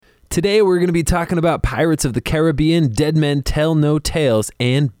Today we're going to be talking about Pirates of the Caribbean, Dead Men Tell No Tales,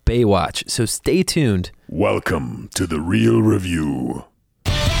 and Baywatch. So stay tuned. Welcome to The Real Review.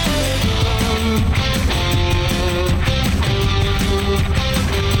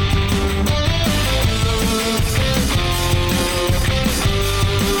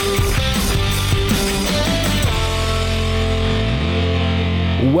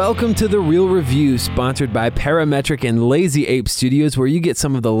 Welcome to The Real Review, sponsored by Parametric and Lazy Ape Studios, where you get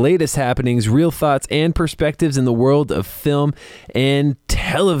some of the latest happenings, real thoughts, and perspectives in the world of film and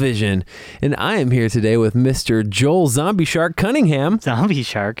television. And I am here today with Mr. Joel Zombie Shark Cunningham. Zombie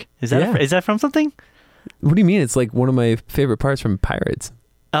Shark? Is that from something? What do you mean? It's like one of my favorite parts from Pirates.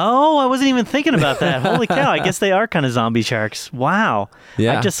 Oh, I wasn't even thinking about that. Holy cow! I guess they are kind of zombie sharks. Wow.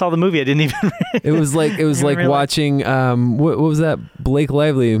 Yeah. I just saw the movie. I didn't even. It was like watching what was that Blake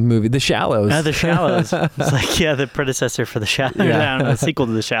Lively movie, The Shallows. The Shallows. It's like the predecessor for The Shallows. Yeah. I don't know, the sequel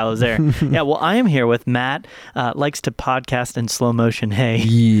to The Shallows. There. Yeah. Well, I am here with Matt. Likes to podcast in slow motion. Hey.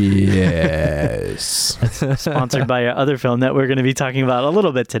 Yes. Sponsored by our other film that we're going to be talking about a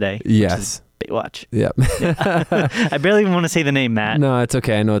little bit today. Yes. Baywatch. Yep. I barely even want to say the name, Matt. No, it's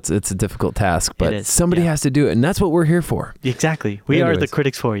okay. I know it's a difficult task, but somebody has to do it, and that's what we're here for. Exactly. We are the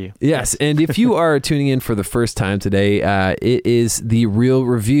critics for you. Yes, and if you are tuning in for the first time today, it is The Real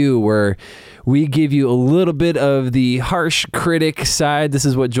Review, where we give you a little bit of the harsh critic side. This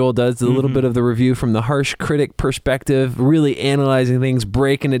is what Joel does, a little bit of the review from the harsh critic perspective, really analyzing things,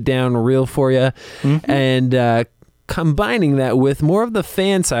 breaking it down real for you, and combining that with more of the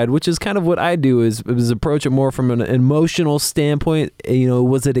fan side, which is kind of what I do, is approach it more from an emotional standpoint. You know,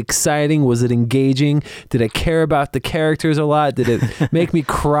 was it exciting? Was it engaging? Did I care about the characters a lot? Did it make me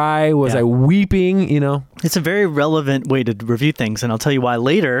cry? Was I weeping? You know, it's a very relevant way to review things, and I'll tell you why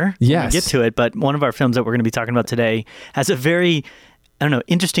later when we get to it. But one of our films that we're going to be talking about today has a very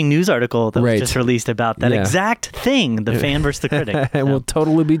interesting news article that was just released about that exact thing, the fan versus the critic. And we'll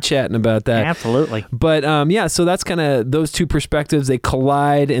totally be chatting about that. Absolutely. But so that's kind of those two perspectives. They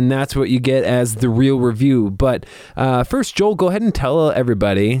collide, and that's what you get as The Real Review. But first, Joel, go ahead and tell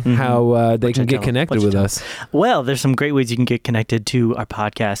everybody how they can get connected with us. Well, there's some great ways you can get connected to our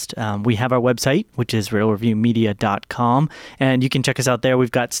podcast. We have our website, which is realreviewmedia.com, and you can check us out there. We've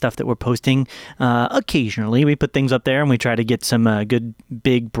got stuff that we're posting occasionally. We put things up there, and we try to get some good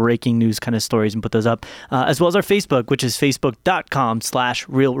big breaking news kind of stories and put those up, as well as our Facebook, which is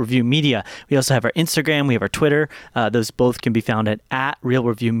facebook.com/realreviewmedia. We also have our Instagram, we have our Twitter. Those both can be found at Real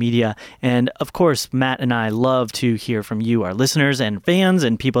Review Media. And of course, Matt and I love to hear from you, our listeners and fans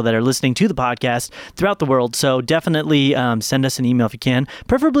and people that are listening to the podcast throughout the world. So definitely send us an email if you can,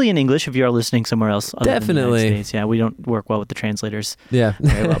 preferably in English if you are listening somewhere else. Definitely. Than the United States. Yeah, we don't work well with the translators. Yeah.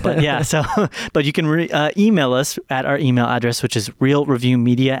 Very well. But but you can email us at our email address, which is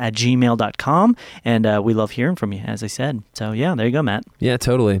realreviewmedia@gmail.com, and we love hearing from you, as I said. So there you go, Matt. Yeah,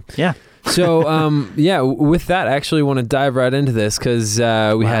 totally. Yeah. So with that, I actually want to dive right into this because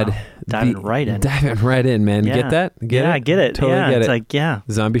we had diving right in, man. Yeah. Get that? I get it. Totally get it's it. Like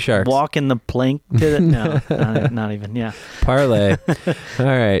zombie sharks walking the plank to the no, not even. Yeah. Parlay. All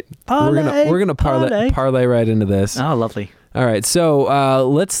right. We're gonna parlay right into this. Oh, lovely. All right, so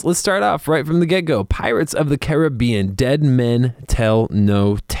let's start off right from the get-go. Pirates of the Caribbean, Dead Men Tell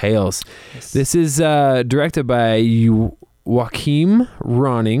No Tales. Yes. This is directed by Joachim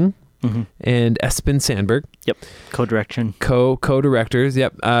Ronning and Espen Sandberg. Yep, co-direction. Co-directors,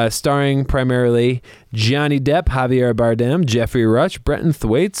 yep. Starring primarily Johnny Depp, Javier Bardem, Jeffrey Rush, Brenton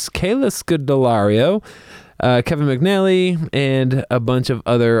Thwaites, Kayla Scodelario, Kevin McNally, and a bunch of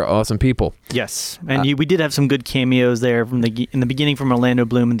other awesome people. Yes, and we did have some good cameos there in the beginning from Orlando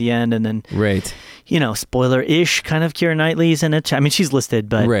Bloom in the end, and then spoiler-ish kind of Keira Knightley's in it. I mean, she's listed,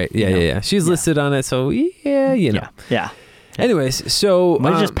 but she's listed on it, so yeah. Anyways, so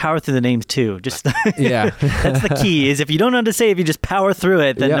might just power through the names too. Just that's the key. Is if you don't know what to say, if you just power through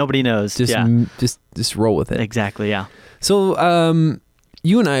it, then nobody knows. Just roll with it. Exactly. Yeah. So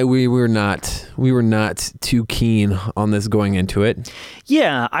you and I, we were not too keen on this going into it.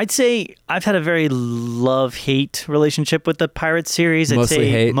 Yeah, I'd say I've had a very love-hate relationship with the Pirates series. Mostly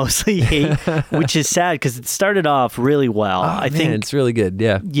hate, which is sad because it started off really well. I think it's really good.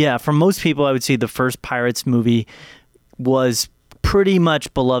 Yeah. Yeah, for most people, I would say the first Pirates movie was pretty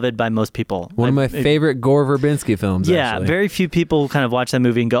much beloved by most people. One of my favorite Gore Verbinski films. Yeah, actually. Very few people kind of watch that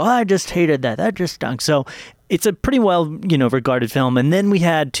movie and go, "Oh, I just hated that. That just stunk." So it's a pretty well, regarded film. And then we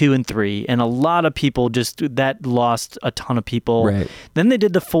had 2 and 3, and a lot of people that lost a ton of people. Right. Then they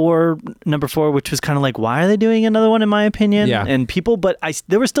did number 4, which was kind of like, why are they doing another one, in my opinion? Yeah. And but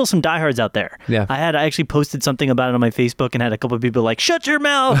there were still some diehards out there. Yeah. I actually posted something about it on my Facebook and had a couple of people like, shut your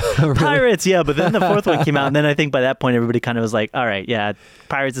mouth, Really? Pirates. Yeah. But then the 4th one came out, and then I think by that point, everybody kind of was like, all right, yeah,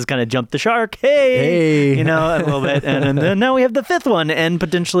 Pirates has kind of jumped the shark. Hey. A little bit. And then now we have the 5th one, and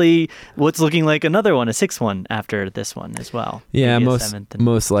potentially what's looking like another one, a 6th one after this one as well. Yeah, Maybe a 7th and-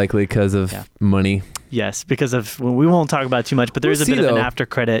 most likely because of money. Yes, because of, we won't talk about it too much, but there is a bit of an after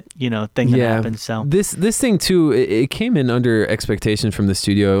credit, thing that happens. So this thing too, it came in under expectations from the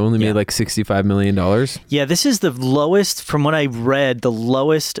studio. It only made like $65 million. Yeah, this is the lowest, from what I read, the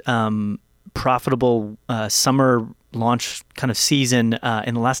lowest profitable summer launch kind of season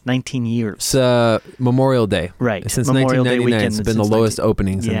in the last 19 years. It's Memorial Day. Right. Since Memorial 1999, Day weekend, it's been the lowest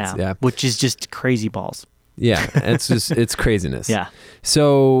opening since. Yeah. Which is just crazy balls. Yeah, it's craziness. Yeah.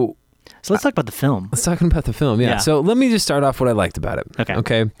 So let's talk about the film. Let's talk about the film. Yeah. So let me just start off what I liked about it.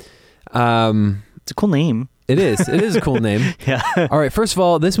 Okay. It's a cool name. It is. It is a cool name. Yeah. All right. First of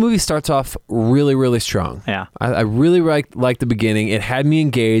all, this movie starts off really, really strong. Yeah. I really liked the beginning. It had me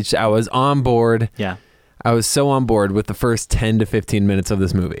engaged. I was on board. Yeah. I was so on board with the first 10 to 15 minutes of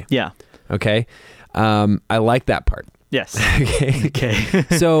this movie. Yeah. Okay. I like that part. Yes. Okay.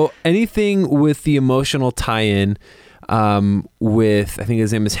 So anything with the emotional tie-in with, I think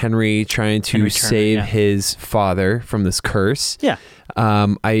his name is Henry, trying to save his father from this curse. Yeah.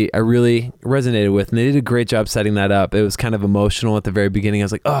 I really resonated with, and they did a great job setting that up. It was kind of emotional at the very beginning. I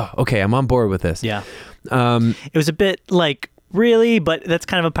was like, oh, okay, I'm on board with this. Yeah. It was a bit like, really, but that's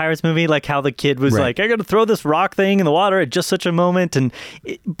kind of a Pirates movie, like how the kid was like, I gotta throw this rock thing in the water at just such a moment,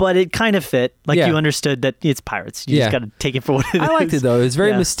 but it kind of fit, like you understood that it's Pirates. You just gotta take it for what it is. I liked it though. It was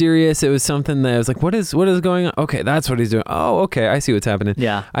very mysterious. It was something that I was like, what is going on? Okay, that's what he's doing. Oh, okay, I see what's happening.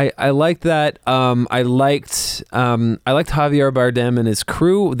 Yeah. I liked that. I liked Javier Bardem and his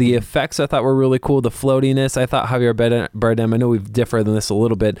crew. The effects I thought were really cool. The floatiness. I thought Javier Bardem, I know we've differed on this a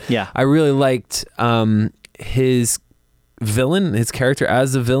little bit. Yeah. I really liked his character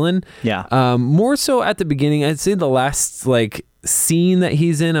as the villain. Yeah. More so at the beginning. I'd say the last scene that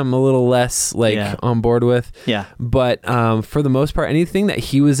he's in, I'm a little less on board with. Yeah. But for the most part, anything that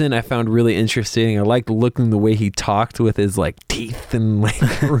he was in, I found really interesting. I liked looking the way he talked with his teeth and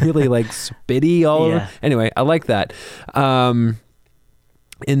really spitty all over. Anyway, I like that. And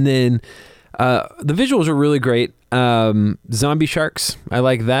then the visuals are really great. Zombie sharks, I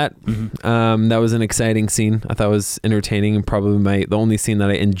like that. Mm-hmm. That was an exciting scene. I thought it was entertaining, and probably the only scene that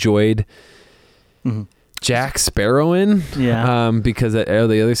I enjoyed Jack Sparrow in. Yeah. Because the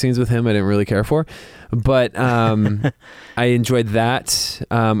other scenes with him I didn't really care for, but I enjoyed that.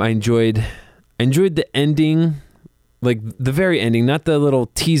 I enjoyed the ending. The very ending, not the little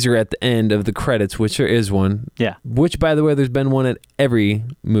teaser at the end of the credits, which there is one. Yeah. Which, by the way, there's been one at every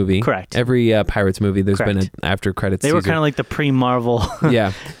movie. Correct. Every Pirates movie, there's been an after credits teaser. They were kind of like the pre-Marvel,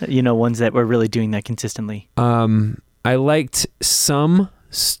 ones that were really doing that consistently. I liked some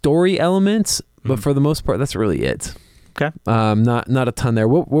story elements, but for the most part, that's really it. Okay. Not a ton there.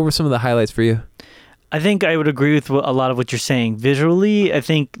 What were some of the highlights for you? I think I would agree with a lot of what you're saying. Visually, I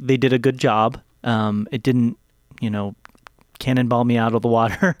think they did a good job. It didn't, cannonball me out of the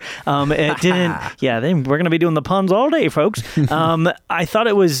water. It didn't. We're going to be doing the puns all day, folks. I thought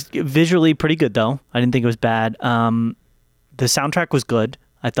it was visually pretty good, though. I didn't think it was bad. The soundtrack was good.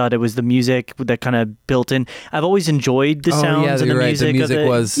 I thought it was the music that kind of built in. I've always enjoyed the sounds and the music. The music of it.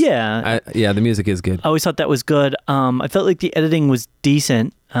 Was the music is good. I always thought that was good. I felt like the editing was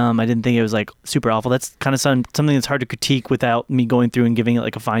decent. I didn't think it was super awful. That's kind of something that's hard to critique without me going through and giving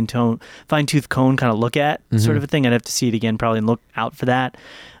it a fine-tooth comb kind of look at sort of a thing. I'd have to see it again probably and look out for that.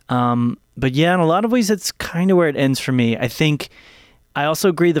 But yeah, in a lot of ways, that's kind of where it ends for me. I think I also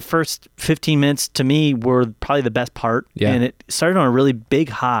agree the first 15 minutes to me were probably the best part. Yeah. And it started on a really big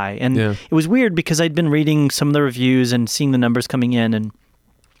high. And it was weird because I'd been reading some of the reviews and seeing the numbers coming in and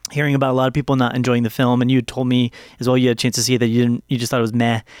hearing about a lot of people not enjoying the film. And you told me as well, you had a chance to see it, that you just thought it was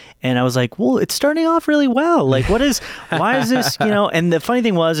meh. And I was like, well, it's starting off really well. Why is this, and the funny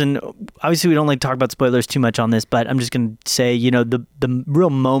thing was, and obviously we don't talk about spoilers too much on this, but I'm just going to say, the real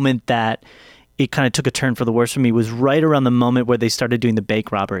moment that it kind of took a turn for the worse for me was right around the moment where they started doing the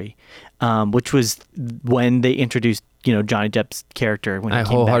bank robbery, which was when they introduced, Johnny Depp's character. When I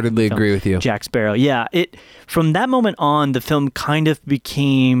wholeheartedly agree with you. Jack Sparrow. Yeah. From that moment on, the film kind of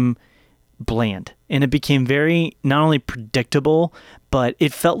became bland, and it became very not only predictable, but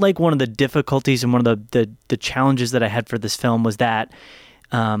it felt like one of the difficulties and one of the challenges that I had for this film was that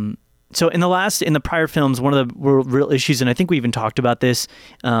So in the prior films, one of the real issues, and I think we even talked about this,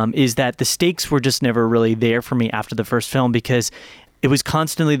 is that the stakes were just never really there for me after the first film, because it was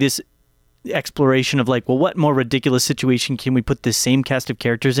constantly this exploration of like, well, what more ridiculous situation can we put this same cast of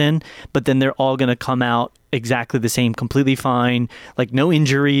characters in, but then they're all going to come out exactly the same, completely fine, like no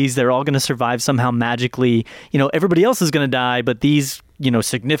injuries, they're all going to survive somehow magically. Everybody else is going to die, but these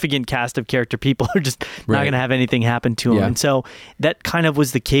significant cast of character people are just not going to have anything happen to them. Yeah. And so that kind of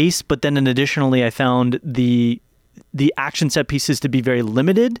was the case. But then additionally, I found the action set pieces to be very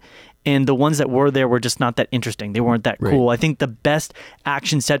limited, and the ones that were there were just not that interesting. They weren't that cool. I think the best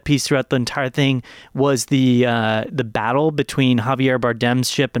action set piece throughout the entire thing was the battle between Javier Bardem's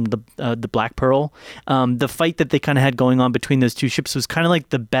ship and the Black Pearl. The fight that they kind of had going on between those two ships was kind of like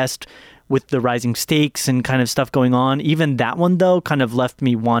the best, with the rising stakes and kind of stuff going on. Even that one, though, kind of left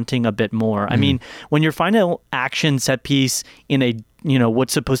me wanting a bit more. I mean, when your final action set piece in a,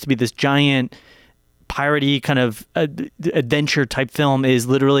 what's supposed to be this giant piratey kind of adventure type film is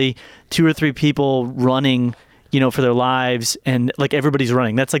literally 2 or 3 people running, for their lives, and like everybody's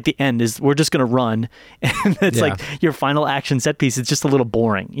running. That's like the end, is we're just going to run. And it's like your final action set piece. It's just a little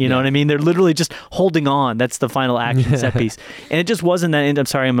boring. You know what I mean? They're literally just holding on. That's the final action set piece. And it just wasn't that. And I'm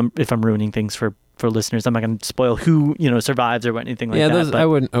sorry if I'm ruining things for listeners. I'm not going to spoil who, survives or anything like that. I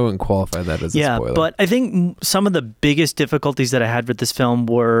wouldn't qualify that as a spoiler. Yeah, but I think some of the biggest difficulties that I had with this film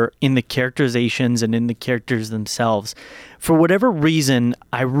were in the characterizations and in the characters themselves. For whatever reason,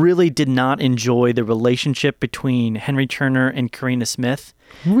 I really did not enjoy the relationship between Henry Turner and Karina Smith.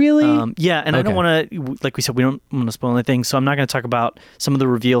 Really? Yeah, and I don't want to, like we said, we don't want to spoil anything, so I'm not going to talk about some of the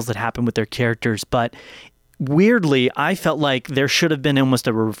reveals that happen with their characters, but weirdly, I felt like there should have been almost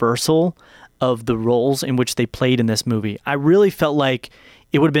a reversal of the roles in which they played in this movie. I really felt like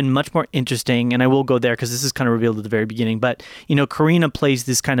it would have been much more interesting, and I will go there because this is kind of revealed at the very beginning, but, Karina plays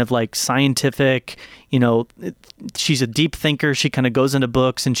this kind of like scientific, she's a deep thinker. She kind of goes into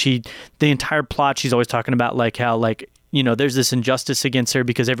books, and the entire plot, she's always talking about like how like, there's this injustice against her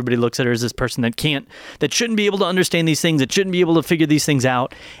because everybody looks at her as this person that shouldn't be able to understand these things, that shouldn't be able to figure these things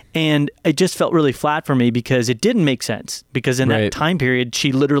out. And it just felt really flat for me because it didn't make sense. Because in that time period,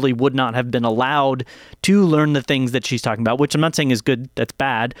 she literally would not have been allowed to learn the things that she's talking about, which I'm not saying is good, that's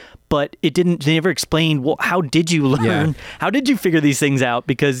bad, but they never explained, well, how did you learn? Yeah. How did you figure these things out?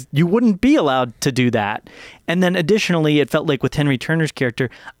 Because you wouldn't be allowed to do that. And then additionally, it felt like with Henry Turner's character,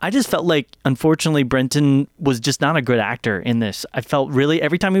 I just felt like, unfortunately, Brenton was just not a good actor in this. I felt really,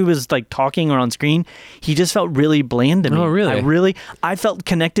 every time he was like talking or on screen, he just felt really bland to me. Oh, really? I felt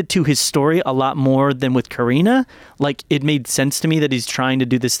connected to his story a lot more than with Karina. Like, it made sense to me that he's trying to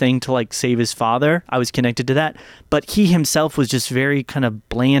do this thing to like save his father. I was connected to that. But he himself was just very kind of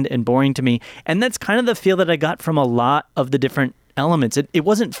bland and boring to me. And that's kind of the feel that I got from a lot of the different elements. It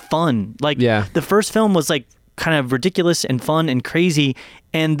wasn't fun. Like, the first film was like kind of ridiculous and fun and crazy,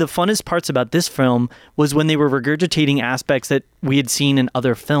 and the funnest parts about this film was when they were regurgitating aspects that we had seen in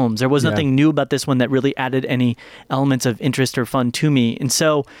other films. There was nothing new about this one that really added any elements of interest or fun to me. And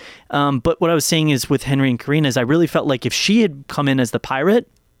so but what I was saying is with Henry and Karina is I really felt like if she had come in as the pirate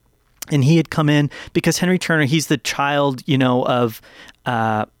and he had come in, because Henry Turner, he's the child of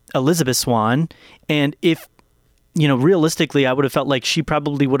Elizabeth Swann, and if realistically, I would have felt like she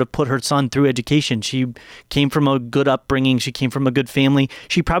probably would have put her son through education. She came from a good upbringing. She came from a good family.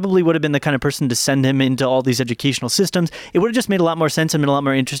 She probably would have been the kind of person to send him into all these educational systems. It would have just made a lot more sense and been a lot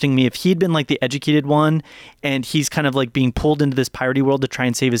more interesting to me if he'd been like the educated one and he's kind of like being pulled into this piratey world to try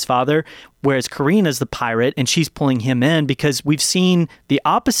and save his father, whereas Karina's the pirate and she's pulling him in, because we've seen the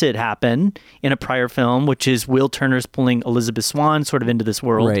opposite happen in a prior film, which is Will Turner's pulling Elizabeth Swann sort of into this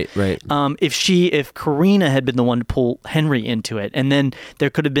world. Right. If Karina had been the one to pull Henry into it, and then there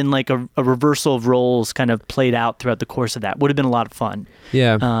could have been like a reversal of roles kind of played out throughout the course of that, would have been a lot of fun.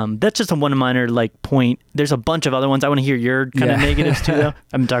 That's just a one minor like point. There's a bunch of other ones. I want to hear your kind of negatives too, though.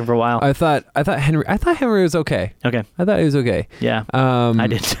 I've been talking for a while. I thought Henry was okay. Okay. I thought he was okay. Yeah. I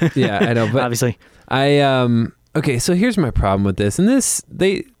did. Yeah, I know, but obviously okay, so here's my problem with this, and this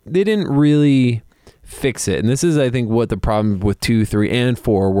they didn't really fix it, and this is I think what the problem with 2, 3, and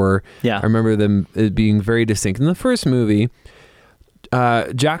 4 were. I remember them being very distinct. In the first movie,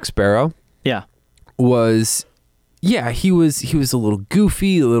 Jack Sparrow was he was a little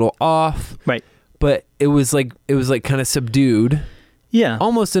goofy, a little off, right, but it was like kind of subdued,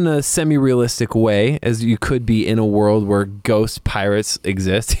 almost in a semi-realistic way, as you could be in a world where ghost pirates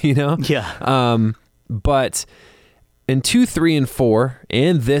exist, but in 2, 3, and 4,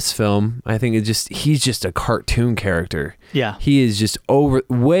 and this film, I think he's just a cartoon character. Yeah. He is just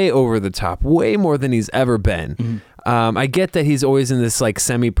way over the top, way more than he's ever been. I get that he's always in this like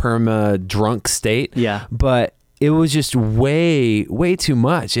semi-perma drunk state. Yeah. But it was just way too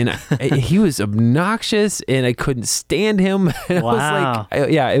much, and he was obnoxious, and I couldn't stand him. And Wow. I was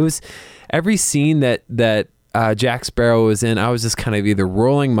like, it was every scene that Jack Sparrow was in. I was just kind of either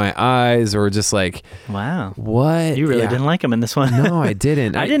rolling my eyes or just like, wow, what? You really didn't like him in this one. No, I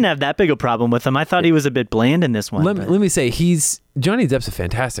didn't. I didn't have that big a problem with him. I thought he was a bit bland in this one. Let me say, Johnny Depp's a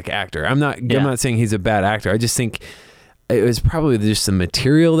fantastic actor. I'm not saying he's a bad actor. I just think it was probably just the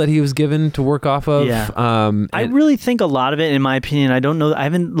material that he was given to work off of. Yeah. I really think a lot of it, in my opinion, I don't know, I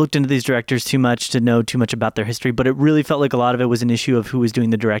haven't looked into these directors too much to know too much about their history, but it really felt like a lot of it was an issue of who was doing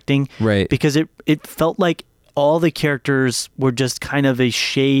the directing. Right. Because it felt like all the characters were just kind of a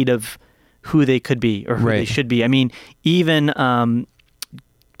shade of who they could be or who they should be. I mean, even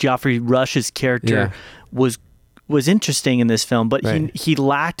Geoffrey Rush's character was interesting in this film, but he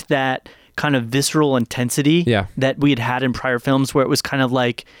lacked that kind of visceral intensity that we had in prior films, where it was kind of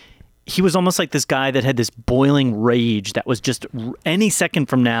like he was almost like this guy that had this boiling rage that was just any second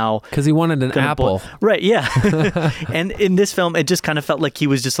from now, because he wanted an apple. Right, yeah. And in this film, it just kind of felt like he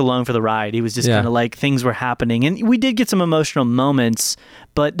was just along for the ride. He was just kind of like things were happening. And we did get some emotional moments,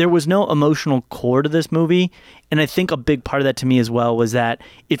 but there was no emotional core to this movie. And I think a big part of that to me as well was that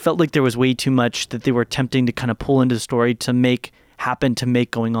it felt like there was way too much that they were attempting to kind of pull into the story to make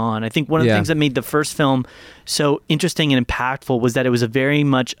going on. I think one of the things that made the first film so interesting and impactful was that it was a very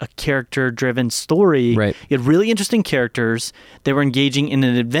much a character-driven story. Right. You had really interesting characters. They were engaging in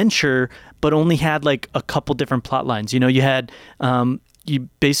an adventure, but only had like a couple different plot lines. You know, you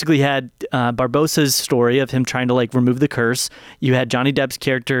basically had Barbossa's story of him trying to like remove the curse. You had Johnny Depp's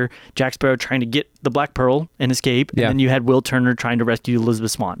character, Jack Sparrow, trying to get the Black Pearl and escape. And then you had Will Turner trying to rescue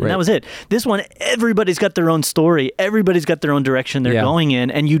Elizabeth Swann. And that was it. This one, everybody's got their own story. Everybody's got their own direction they're going in.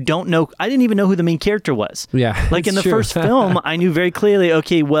 And you don't know. I didn't even know who the main character was. Yeah. Like in the first film, I knew very clearly,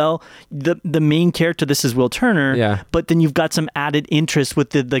 okay, well, the main character, this is Will Turner. Yeah. But then you've got some added interest with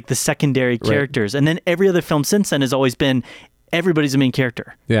the secondary characters. And then every other film since then has always been everybody's the main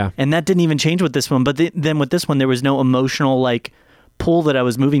character. Yeah. And that didn't even change with this one. But then with this one, there was no emotional like pull that I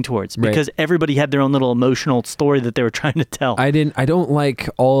was moving towards, because everybody had their own little emotional story that they were trying to tell. I don't like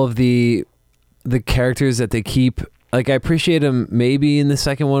all of the characters that they keep. Like, I appreciate them maybe in the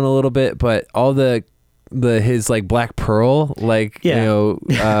second one a little bit, but all his like Black Pearl, like, you know,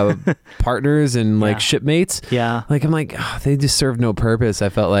 partners and like shipmates. Yeah. Like, I'm like, they just serve no purpose. I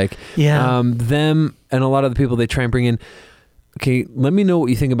felt like, them and a lot of the people they try and bring in. Okay, let me know what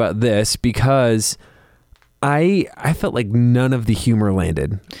you think about this, because I felt like none of the humor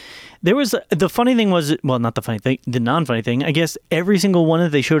landed. There was the funny thing was, well, not the funny thing, the non-funny thing. I guess every single one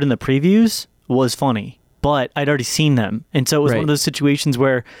that they showed in the previews was funny, but I'd already seen them, and so it was one of those situations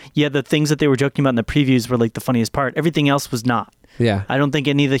where the things that they were joking about in the previews were like the funniest part. Everything else was not. Yeah, I don't think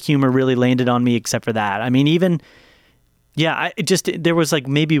any of the humor really landed on me except for that. I mean, even. Yeah, there was like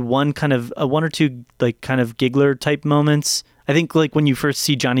maybe one or two like kind of giggler type moments. I think like when you first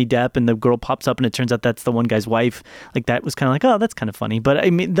see Johnny Depp and the girl pops up and it turns out that's the one guy's wife, like that was kind of like, oh, that's kind of funny. But I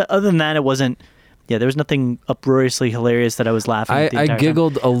mean, other than that, it wasn't. Yeah, there was nothing uproariously hilarious that I was laughing at the entire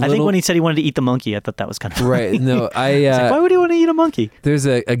giggled time. a little. I think when he said he wanted to eat the monkey, I thought that was kind of funny. Right. No, like, why would he want to eat a monkey? There's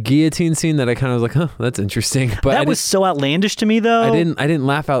a guillotine scene that I kind of was like, that's interesting. But that was so outlandish to me, though. I didn't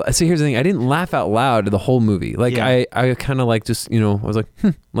laugh out. So here's the thing: I didn't laugh out loud the whole movie. Like I kind of like just I was like,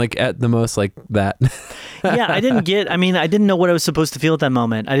 like at the most like that. I didn't know what I was supposed to feel at that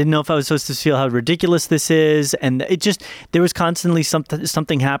moment. I didn't know if I was supposed to feel how ridiculous this is, and it just there was constantly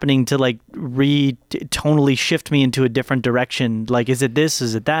something happening to like tonally shift me into a different direction. Like, is it this?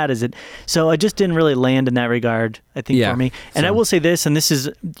 Is it that? Is it? So I just didn't really land in that regard, I think, for me. And I will say this, and this is,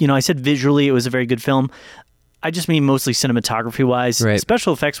 I said visually it was a very good film. I just mean mostly cinematography wise,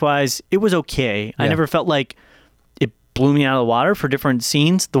 special effects wise, it was okay. I never felt like it blew me out of the water for different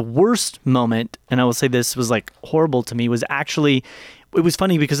scenes. The worst moment, and I will say this was like horrible to me, was actually. It was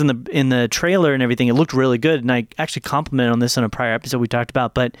funny because in the trailer and everything, it looked really good, and I actually complimented on this in a prior episode we talked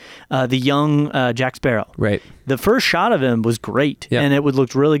about. But the young Jack Sparrow, the first shot of him was great, and it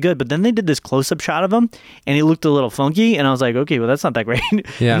looked really good. But then they did this close-up shot of him, and he looked a little funky, and I was like, okay, well that's not that great. And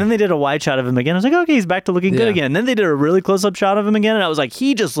then they did a wide shot of him again. I was like, okay, he's back to looking good again. And then they did a really close-up shot of him again, and I was like,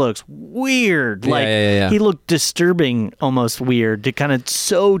 he just looks weird. He looked disturbing, almost weird. It kind of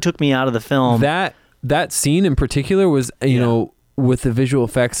so took me out of the film. That scene in particular was, with the visual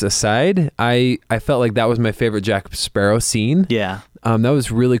effects aside, I felt like that was my favorite Jack Sparrow scene. Yeah. That was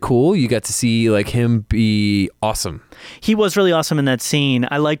really cool. You got to see like him be awesome. He was really awesome in that scene.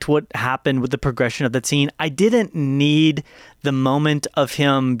 I liked what happened with the progression of that scene. I didn't need the moment of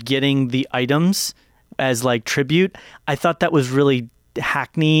him getting the items as like tribute, I thought that was really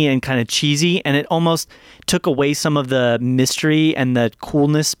hackney and kind of cheesy, and it almost took away some of the mystery and the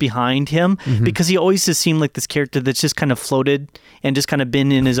coolness behind him, because he always just seemed like this character that's just kind of floated and just kind of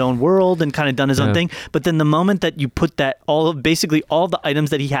been in his own world and kind of done his own thing. But then the moment that you put that basically all the items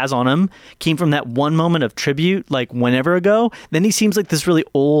that he has on him came from that one moment of tribute, like whenever ago, then he seems like this really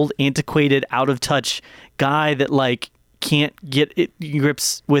old, antiquated, out of touch guy that like can't get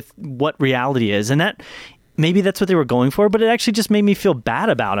grips with what reality is. And that maybe that's what they were going for, but it actually just made me feel bad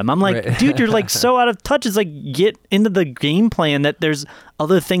about him. I'm like, dude, you're like so out of touch. It's like, get into the game plan that there's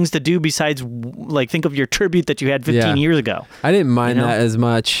other things to do besides like think of your tribute that you had 15 years ago. I didn't mind that as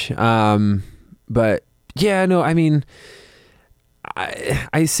much. But yeah, no, I mean,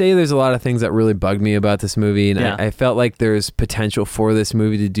 I say there's a lot of things that really bugged me about this movie, and I felt like there's potential for this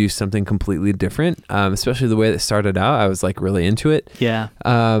movie to do something completely different, especially the way that it started out. I was like really into it. Yeah.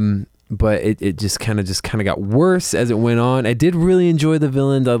 But it just kind of got worse as it went on. I did really enjoy the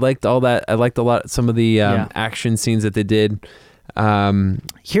villains. I liked all that. I liked a lot some of the action scenes that they did.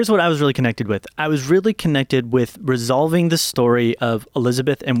 Here's what I was really connected with. I was really connected with resolving the story of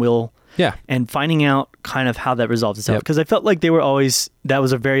Elizabeth and Will. Yeah. And finding out kind of how that resolves itself. Because I felt like they were always, that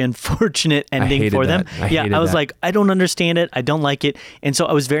was a very unfortunate ending for them. I was like, I don't understand it. I don't like it. And so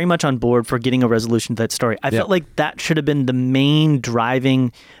I was very much on board for getting a resolution to that story. I felt like that should have been the main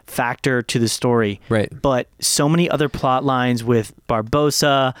driving factor to the story. Right. But so many other plot lines with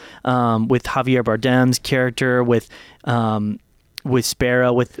Barbosa, with Javier Bardem's character, with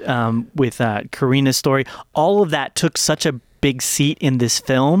Sparrow, with Karina's story, all of that took such a big seat in this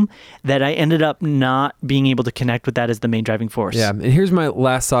film that I ended up not being able to connect with that as the main driving force. Yeah, and here's my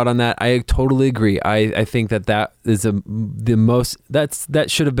last thought on that. I totally agree. I think that is the most,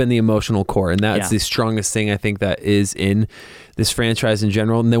 that should have been the emotional core, and that's the strongest thing I think that is in this franchise in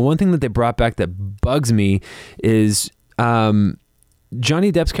general. And the one thing that they brought back that bugs me is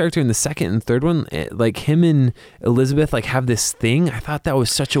Johnny Depp's character in the second and third one, like him and Elizabeth like have this thing. I thought that was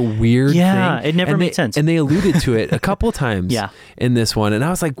such a weird thing. It never made sense. And they alluded to it a couple times in this one. And I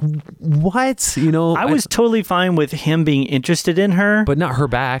was like, what? You know, I was totally fine with him being interested in her. But not her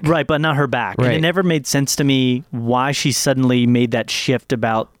back. Right, but not her back. Right. And it never made sense to me why she suddenly made that shift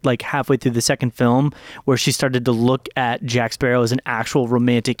about like halfway through the second film where she started to look at Jack Sparrow as an actual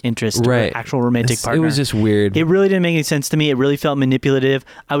romantic interest or an actual romantic partner. It was just weird. It really didn't make any sense to me. It really felt manipulative.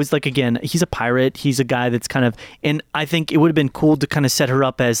 I was like, again, he's a pirate. He's a guy that's kind of, and I think it would have been cool to kind of set her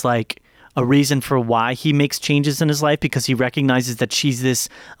up as like a reason for why he makes changes in his life, because he recognizes that she's this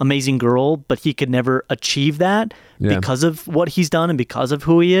amazing girl, but he could never achieve that because of what he's done and because of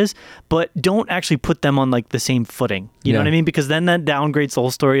who he is. But don't actually put them on like the same footing. You know what I mean? Because then that downgrades the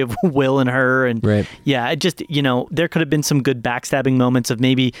whole story of Will and her. And it just, there could have been some good backstabbing moments of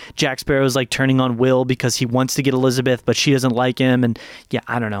maybe Jack Sparrow's like turning on Will because he wants to get Elizabeth, but she doesn't like him. And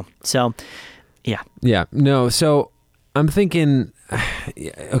I don't know. So, no. So I'm thinking,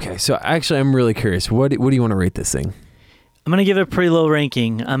 okay, so actually I'm really curious. What do you want to rate this thing? I'm going to give it a pretty low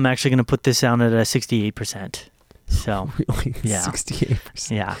ranking. I'm actually going to put this down at a 68%. So really,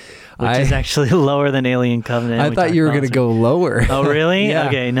 68%. Yeah, which is actually lower than Alien Covenant. I thought you were going to go lower. Oh, really? Yeah.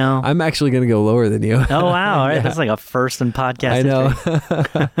 Okay, no. I'm actually going to go lower than you. Oh, wow. All right, that's like a first in podcast. I know.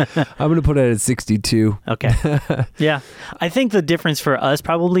 I'm going to put it at 62. Okay. Yeah, I think the difference for us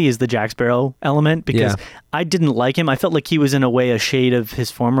probably is the Jack Sparrow element, because I didn't like him. I felt like he was in a way a shade of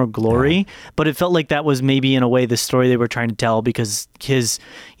his former glory, but it felt like that was maybe in a way the story they were trying to tell, because his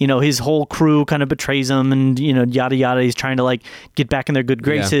whole crew kind of betrays him, and yada yada. He's trying to like get back in their good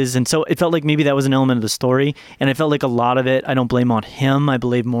graces, and so it felt like maybe that was an element of the story. And I felt like a lot of it, I don't blame on him. I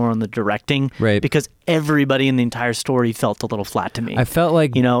blame more on the directing, right? Because everybody in the entire story felt a little flat to me. I felt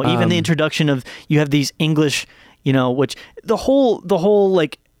like even the introduction of, you have these English, which the whole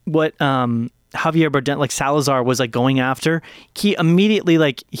like what Javier Bardem, like Salazar, was like going after. He immediately,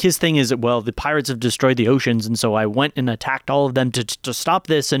 like, his thing is, well, the pirates have destroyed the oceans, and so I went and attacked all of them to stop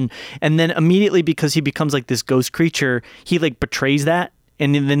this, and then immediately, because he becomes like this ghost creature, he like betrays that.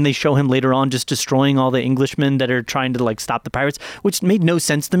 And then they show him later on just destroying all the Englishmen that are trying to like stop the pirates, which made no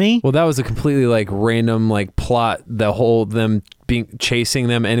sense to me. Well, that was a completely like random like plot. The whole them chasing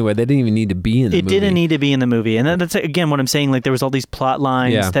them anyway. They didn't even need to be in the movie. It didn't need to be in the movie. And that's again what I'm saying. Like, there was all these plot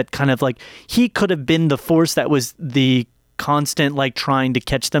lines that kind of like, he could have been the force that was the constant like trying to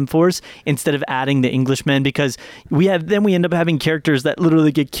catch them force, instead of adding the Englishmen, because we end up having characters that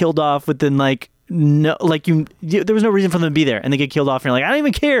literally get killed off within like. No, like there was no reason for them to be there, and they get killed off, and you're like, I don't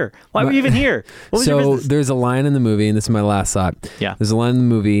even care. Why were you even here? What was your business? There's a line in the movie, and this is my last thought. Yeah. There's a line in the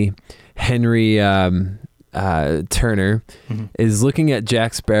movie. Henry Turner is looking at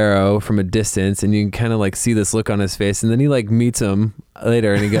Jack Sparrow from a distance, and you can kind of like see this look on his face, and then he like meets him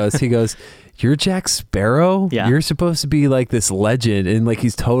later, and he goes, "You're Jack Sparrow? Yeah. You're supposed to be like this legend," and like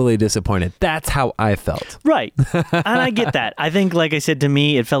he's totally disappointed. That's how I felt. Right. And I get that. I think, like I said, to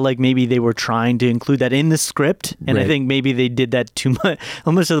me, it felt like maybe they were trying to include that in the script, and I think maybe they did that too much,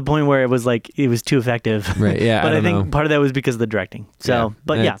 almost to the point where it was too effective. Right. Yeah. But I think know. part of that was because of the directing. So,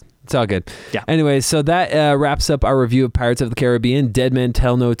 but yeah. It's all good. Yeah. Anyway, so that wraps up our review of Pirates of the Caribbean, Dead Men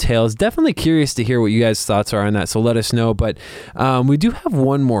Tell No Tales. Definitely curious to hear what you guys' thoughts are on that, so let us know. But we do have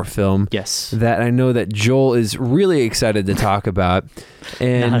one more film that I know that Joel is really excited to talk about.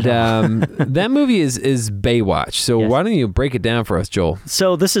 And that movie is Baywatch. So why don't you break it down for us, Joel?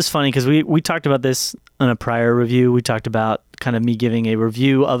 So this is funny because we talked about this on a prior review. We talked about kind of me giving a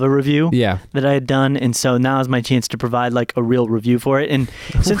review of a review that I had done, and so now is my chance to provide like a real review for it. And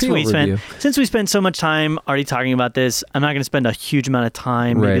since we spent so much time already talking about this, I'm not going to spend a huge amount of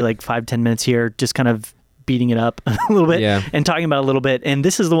time, maybe like 5-10 minutes here, just kind of beating it up a little bit and talking about it a little bit. And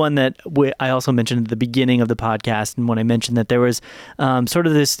this is the one that I also mentioned at the beginning of the podcast, and when I mentioned that there was sort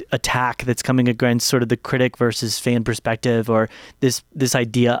of this attack that's coming against sort of the critic versus fan perspective, or this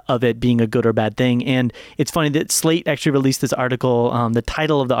idea of it being a good or bad thing. And it's funny that Slate actually released this article. The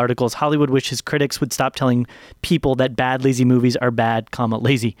title of the article is "Hollywood Wishes Critics Would Stop Telling People That Bad Lazy Movies Are Bad,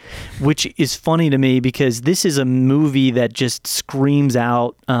 Lazy," which is funny to me because this is a movie that just screams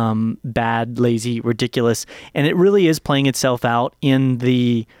out bad, lazy, ridiculous. And it really is playing itself out in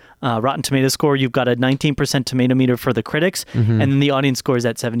the Rotten Tomatoes score. You've got a 19% tomato meter for the critics, and then the audience score is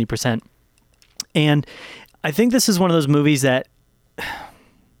at 70%. And I think this is one of those movies that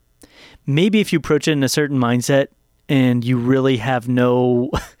maybe if you approach it in a certain mindset and you really have no...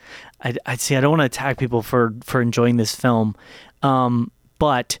 I'd say I don't want to attack people for enjoying this film,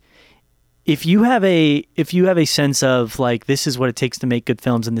 but... If you have a sense of like, this is what it takes to make good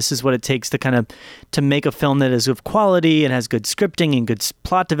films, and this is what it takes to make a film that is of quality and has good scripting and good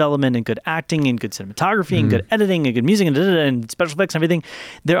plot development and good acting and good cinematography and good editing and good music and special effects and everything,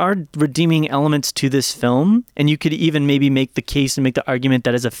 there are redeeming elements to this film. And you could even maybe make the case and make the argument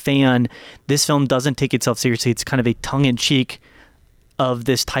that as a fan, this film doesn't take itself seriously. It's kind of a tongue-in-cheek of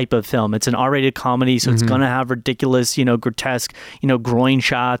this type of film. It's an R-rated comedy, so it's going to have ridiculous, grotesque, groin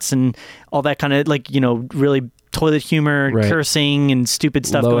shots and all that kind of really toilet humor, cursing and stupid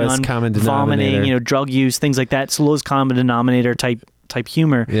stuff lowest going on, vomiting, drug use, things like that. It's lowest common denominator type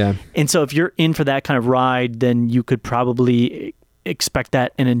humor. Yeah. And so if you're in for that kind of ride, then you could probably expect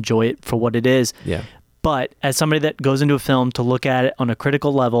that and enjoy it for what it is. Yeah. But as somebody that goes into a film to look at it on a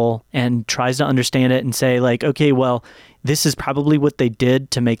critical level and tries to understand it and say like, okay, well, this is probably what they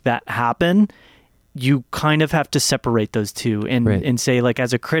did to make that happen, you kind of have to separate those two and say like,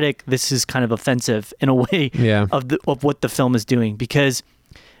 as a critic, this is kind of offensive in a way of what the film is doing. Because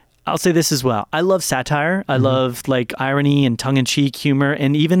I'll say this as well. I love satire. I love like irony and tongue-in-cheek humor,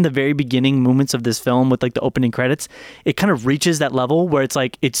 and even the very beginning moments of this film with like the opening credits, it kind of reaches that level where it's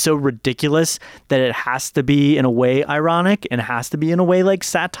like it's so ridiculous that it has to be in a way ironic and has to be in a way like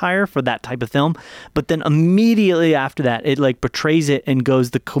satire for that type of film. But then immediately after that, it like betrays it and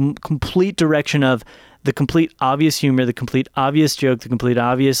goes the complete direction of the complete obvious humor, the complete obvious joke, the complete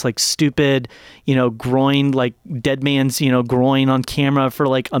obvious like stupid, groin, like dead man's, groin on camera for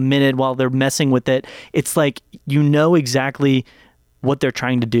like a minute while they're messing with it. It's like, exactly what they're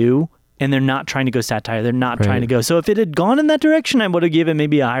trying to do, and they're not trying to go satire. They're not trying to go. So if it had gone in that direction, I would have given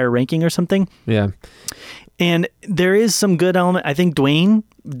maybe a higher ranking or something. Yeah. And there is some good element. I think Dwayne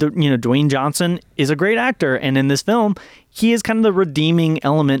Johnson is a great actor. And in this film, he is kind of the redeeming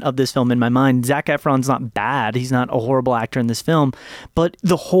element of this film in my mind. Zac Efron's not bad. He's not a horrible actor in this film. But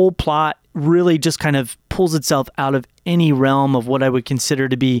the whole plot really just kind of pulls itself out of any realm of what I would consider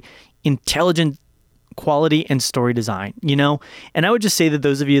to be intelligent quality and story design, And I would just say that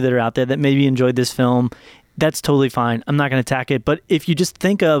those of you that are out there that maybe enjoyed this film, that's totally fine. I'm not going to attack it. But if you just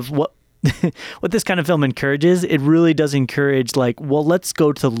think of what this kind of film encourages, it really does encourage like, well, let's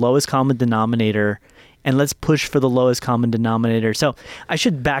go to the lowest common denominator and let's push for the lowest common denominator. So I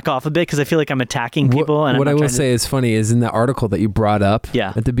should back off a bit because I feel like I'm attacking people. What I will say is funny is in the article that you brought up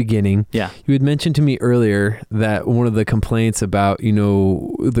at the beginning, you had mentioned to me earlier that one of the complaints about,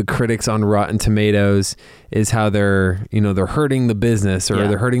 the critics on Rotten Tomatoes is how they're hurting the business or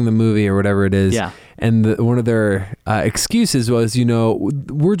they're hurting the movie or whatever it is. Yeah. And one of their excuses was,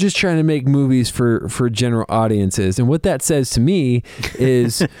 we're just trying to make movies for general audiences. And what that says to me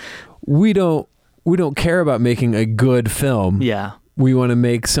is we don't care about making a good film. Yeah. We want to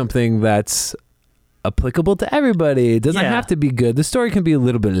make something that's applicable to everybody. It doesn't have to be good. The story can be a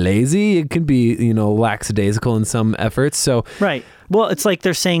little bit lazy. It can be, lackadaisical in some efforts. So right. Well, it's like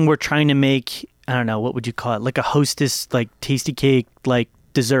they're saying we're trying to make, I don't know, what would you call it? Like a Hostess, like tasty cake, like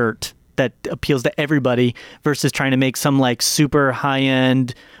dessert that appeals to everybody versus trying to make some like super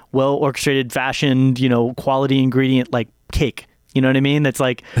high-end, well-orchestrated, fashioned, quality ingredient like cake. You know what I mean? That's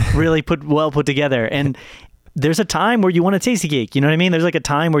like really put together. And there's a time where you want a tasty cake. You know what I mean? There's like a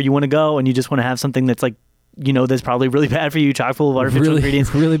time where you want to go and you just want to have something that's like, that's probably really bad for you, chock full of artificial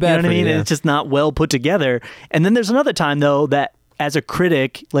ingredients. Really bad. You know what I mean? And it's just not well put together. And then there's another time though that as a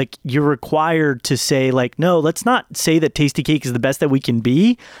critic, like you're required to say like, no, let's not say that tasty cake is the best that we can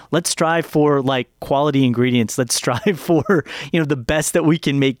be. Let's strive for like quality ingredients. Let's strive for, the best that we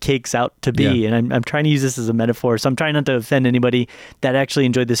can make cakes out to be. Yeah. And I'm trying to use this as a metaphor. So I'm trying not to offend anybody that actually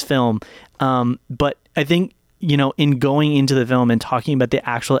enjoyed this film. But I think, in going into the film and talking about the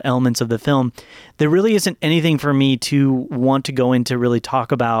actual elements of the film, there really isn't anything for me to want to go into really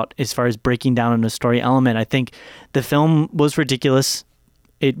talk about as far as breaking down on a story element. I think the film was ridiculous.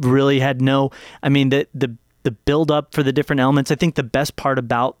 It really had the build up for the different elements. I think the best part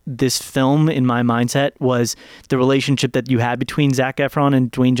about this film in my mindset was the relationship that you had between Zac Efron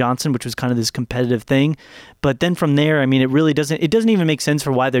and Dwayne Johnson, which was kind of this competitive thing. But then from there, it really doesn't even make sense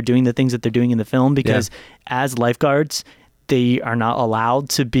for why they're doing the things that they're doing in the film, because as lifeguards, they are not allowed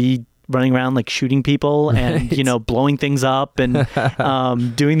to be running around like shooting people and, blowing things up and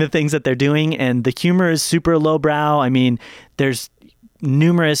doing the things that they're doing. And the humor is super lowbrow. There's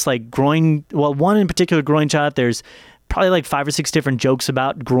numerous like one in particular groin shot. There's probably like 5 or 6 different jokes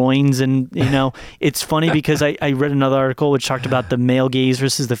about groins, and it's funny because I read another article which talked about the male gaze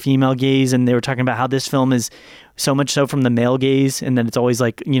versus the female gaze, and they were talking about how this film is so much so from the male gaze, and then it's always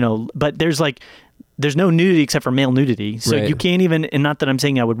like but there's no nudity except for male nudity. So you can't even, and not that I'm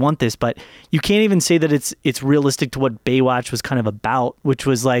saying I would want this, but you can't even say that it's realistic to what Baywatch was kind of about, which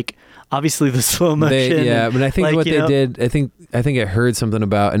was like obviously the slow motion. But I think they did, I think I heard something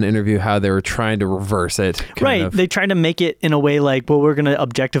about an interview how they were trying to reverse it. Right. They tried to make it in a way like, well, we're going to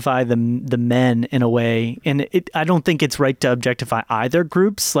objectify the men in a way. And I don't think it's right to objectify either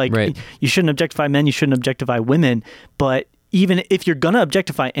groups. Like you shouldn't objectify men, you shouldn't objectify women, but even if you're going to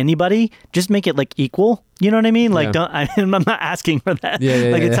objectify anybody, just make it like equal. You know what I mean? Like, I'm not asking for that.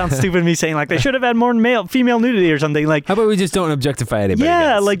 It sounds stupid me saying like they should have had more female nudity or something. Like, how about we just don't objectify anybody?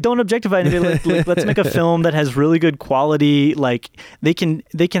 Yeah, like don't objectify anybody. Like, let's make a film that has really good quality. Like they can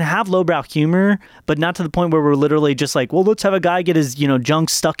have lowbrow humor, but not to the point where we're literally just like, well, let's have a guy get his junk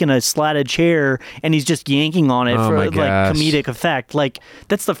stuck in a slatted chair and he's just yanking on it for like comedic effect. Like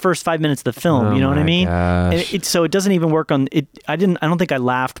that's the first 5 minutes of the film. You know what I mean? And so it doesn't even work on it. I don't think I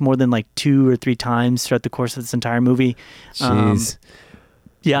laughed more than like 2 or 3 times throughout the course of this entire movie. Jeez.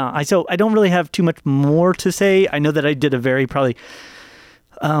 So I don't really have too much more to say. I know that I did a very probably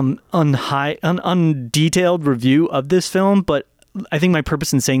undetailed review of this film, but I think my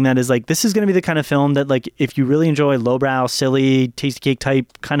purpose in saying that is like this is going to be the kind of film that like if you really enjoy lowbrow, silly, tasty cake type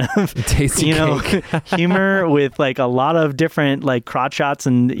kind of humor with like a lot of different like crotch shots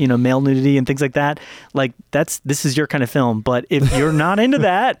and male nudity and things like that, like this is your kind of film. But if you're not into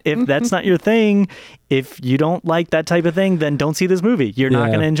that, if that's not your thing, if you don't like that type of thing, then don't see this movie. You're not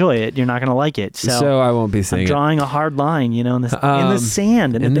going to enjoy it. You're not going to like it. So I won't be seeing I'm drawing a hard line, in the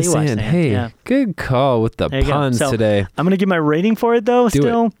sand, in the Baywatch sand. Hey, good call with the puns today. I'm going to give my rating for it though. Do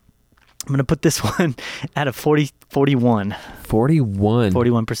still. it. I'm going to put this one at a 41.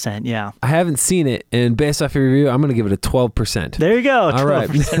 41%, yeah. I haven't seen it, and based off your review, I'm going to give it a 12%. There you go. 12% All right.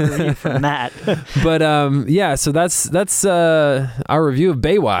 review from Matt. But so that's our review of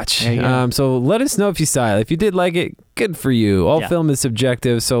Baywatch. So let us know if you saw it. If you did like it, good for you. All film is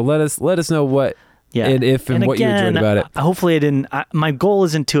subjective, so let us know what and if and what again, you enjoyed about it. Hopefully I didn't. My goal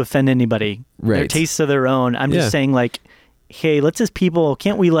isn't to offend anybody. Right. Their tastes are their own. I'm just saying like, hey, let's as people,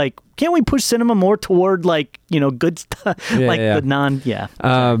 can't we push cinema more toward like, good stuff? The non,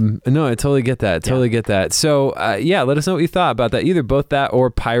 No, I totally get that. Get that. So, let us know what you thought about that. Either both that or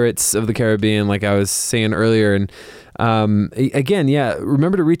Pirates of the Caribbean, like I was saying earlier. And again,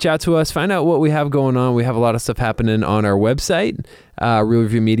 remember to reach out to us, find out what we have going on. We have a lot of stuff happening on our website,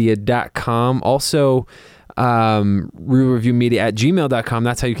 realreviewmedia.com. Also, realreviewmedia@gmail.com.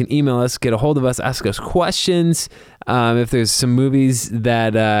 That's how you can email us, get a hold of us, ask us questions. If there's some movies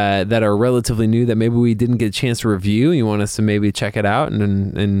that are relatively new that maybe we didn't get a chance to review, you want us to maybe check it out,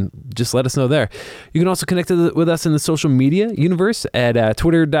 and just let us know there. You can also connect with us in the social media universe at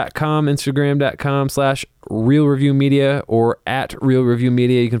twitter.com, instagram.com/realreviewmedia, or at Real Review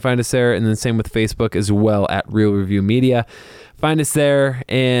Media. You can find us there, and then same with Facebook as well, at Real Review Media. Find us there,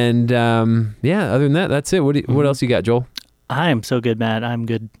 and other than that, that's it. What else you got, Joel? I am so good, Matt. I'm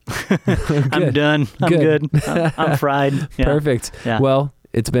good. I'm done. I'm good. I'm fried. Yeah. Perfect. Yeah. Well,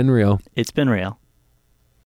 it's been real. It's been real.